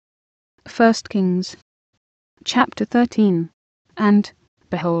1 Kings chapter 13. And,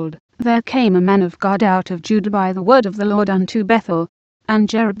 behold, there came a man of God out of Judah by the word of the Lord unto Bethel, and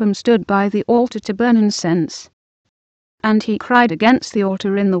Jeroboam stood by the altar to burn incense. And he cried against the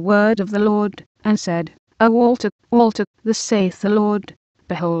altar in the word of the Lord, and said, O altar, altar, thus saith the Lord,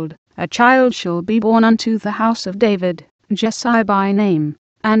 behold, a child shall be born unto the house of David, Jesse by name,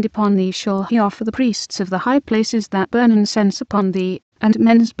 and upon thee shall he offer the priests of the high places that burn incense upon thee, and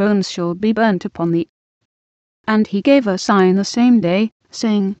men's bones shall be burnt upon thee. And he gave a sign the same day,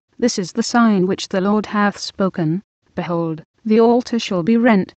 saying, This is the sign which the Lord hath spoken, behold, the altar shall be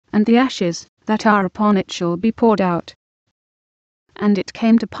rent, and the ashes that are upon it shall be poured out. And it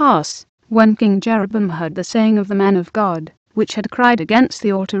came to pass, when King Jeroboam heard the saying of the man of God, which had cried against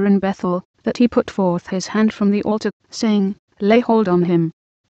the altar in Bethel, that he put forth his hand from the altar, saying, Lay hold on him.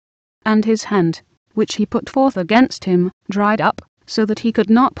 And his hand, which he put forth against him, dried up, so that he could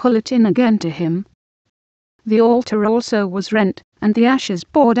not pull it in again to him. The altar also was rent, and the ashes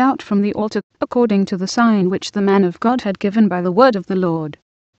poured out from the altar, according to the sign which the man of God had given by the word of the Lord.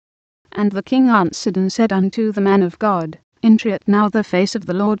 And the king answered and said unto the man of God, Entreat now the face of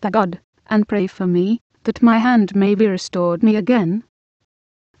the Lord thy God, and pray for me, that my hand may be restored me again.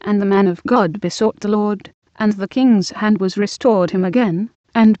 And the man of God besought the Lord, and the king's hand was restored him again,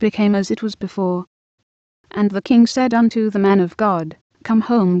 and became as it was before. And the king said unto the man of God, Come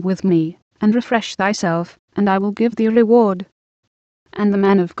home with me, and refresh thyself, and I will give thee a reward. And the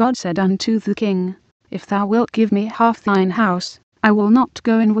man of God said unto the king, If thou wilt give me half thine house, I will not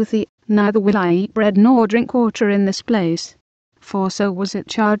go in with thee, neither will I eat bread nor drink water in this place. For so was it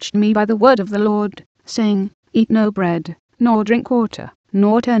charged me by the word of the Lord, saying, Eat no bread, nor drink water,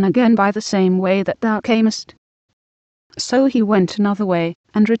 nor turn again by the same way that thou camest. So he went another way,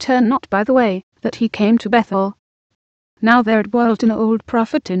 and returned not by the way that he came to Bethel. Now there dwelt an old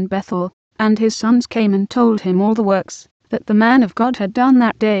prophet in Bethel, and his sons came and told him all the works that the man of God had done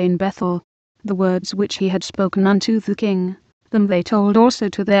that day in Bethel. The words which he had spoken unto the king, them they told also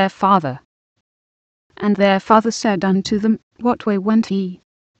to their father. And their father said unto them, What way went he?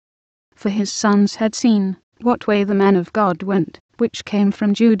 For his sons had seen what way the man of God went, which came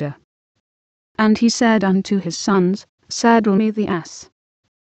from Judah. And he said unto his sons, Saddle me the ass.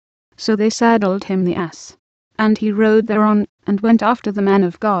 So they saddled him the ass. And he rode thereon, and went after the man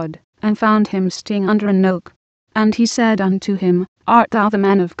of God, and found him sitting under an oak. And he said unto him, Art thou the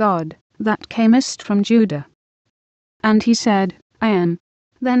man of God, that camest from Judah? And he said, I am.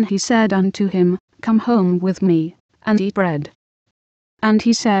 Then he said unto him, Come home with me, and eat bread. And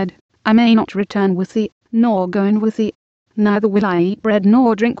he said, I may not return with thee, nor go in with thee, neither will I eat bread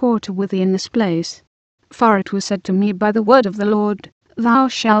nor drink water with thee in this place. For it was said to me by the word of the Lord, Thou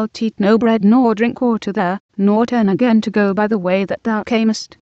shalt eat no bread nor drink water there, nor turn again to go by the way that thou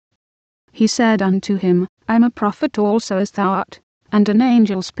camest. He said unto him, I am a prophet also as thou art, and an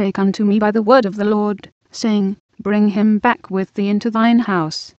angel spake unto me by the word of the Lord, saying, Bring him back with thee into thine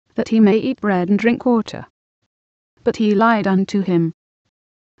house, that he may eat bread and drink water. But he lied unto him.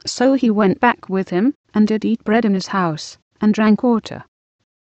 So he went back with him, and did eat bread in his house, and drank water.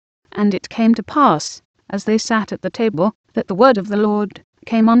 And it came to pass, as they sat at the table, that the word of the Lord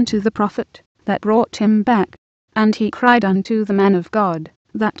came unto the prophet, that brought him back. And he cried unto the man of God,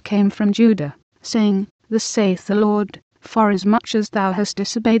 that came from Judah, saying, Thus saith the Lord, Forasmuch as thou hast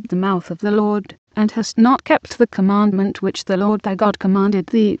disobeyed the mouth of the Lord, and hast not kept the commandment which the Lord thy God commanded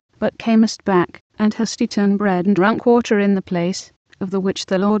thee, but camest back, and hast eaten bread and drunk water in the place, of the which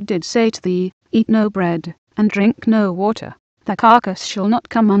the Lord did say to thee, Eat no bread, and drink no water, thy carcass shall not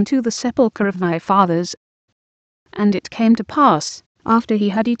come unto the sepulchre of thy fathers. And it came to pass, after he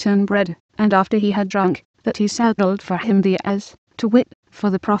had eaten bread, and after he had drunk, that he saddled for him the ass, to wit, for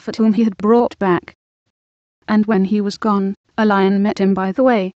the prophet whom he had brought back. And when he was gone, a lion met him by the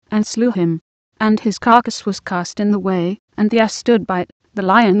way, and slew him. And his carcass was cast in the way, and the ass stood by it, the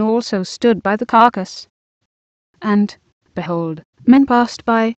lion also stood by the carcass. And, behold, men passed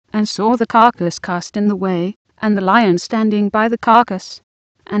by, and saw the carcass cast in the way, and the lion standing by the carcass.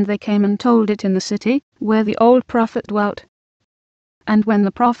 And they came and told it in the city, where the old prophet dwelt. And when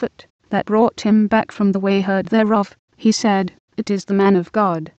the prophet that brought him back from the way heard thereof, he said, It is the man of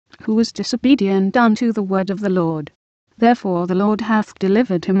God, who was disobedient unto the word of the Lord. Therefore the Lord hath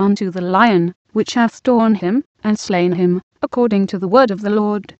delivered him unto the lion, which hath torn him, and slain him, according to the word of the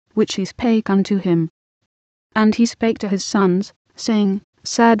Lord, which he spake unto him. And he spake to his sons, saying,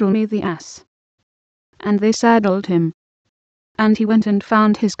 Saddle me the ass. And they saddled him. And he went and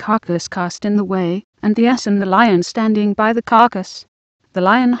found his carcass cast in the way, and the ass and the lion standing by the carcass. The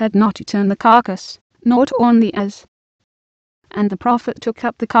lion had not eaten the carcass, nor torn the ass. And the prophet took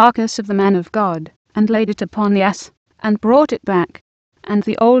up the carcass of the man of God, and laid it upon the ass, and brought it back. And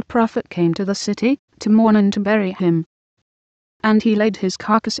the old prophet came to the city, to mourn and to bury him. And he laid his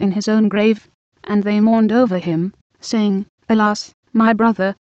carcass in his own grave, and they mourned over him, saying, Alas, my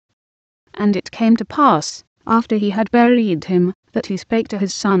brother! And it came to pass, after he had buried him, that he spake to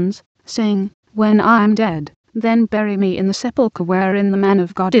his sons, saying, When I am dead, then bury me in the sepulchre wherein the man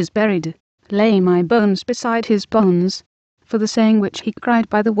of God is buried. Lay my bones beside his bones. For the saying which he cried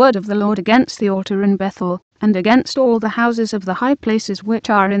by the word of the Lord against the altar in Bethel, and against all the houses of the high places which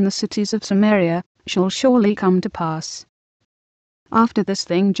are in the cities of Samaria, shall surely come to pass. After this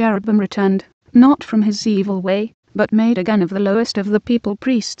thing Jeroboam returned, not from his evil way, but made again of the lowest of the people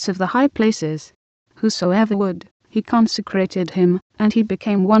priests of the high places. Whosoever would, he consecrated him, and he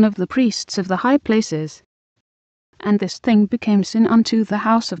became one of the priests of the high places. And this thing became sin unto the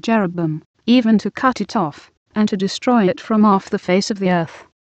house of Jeroboam, even to cut it off, and to destroy it from off the face of the earth.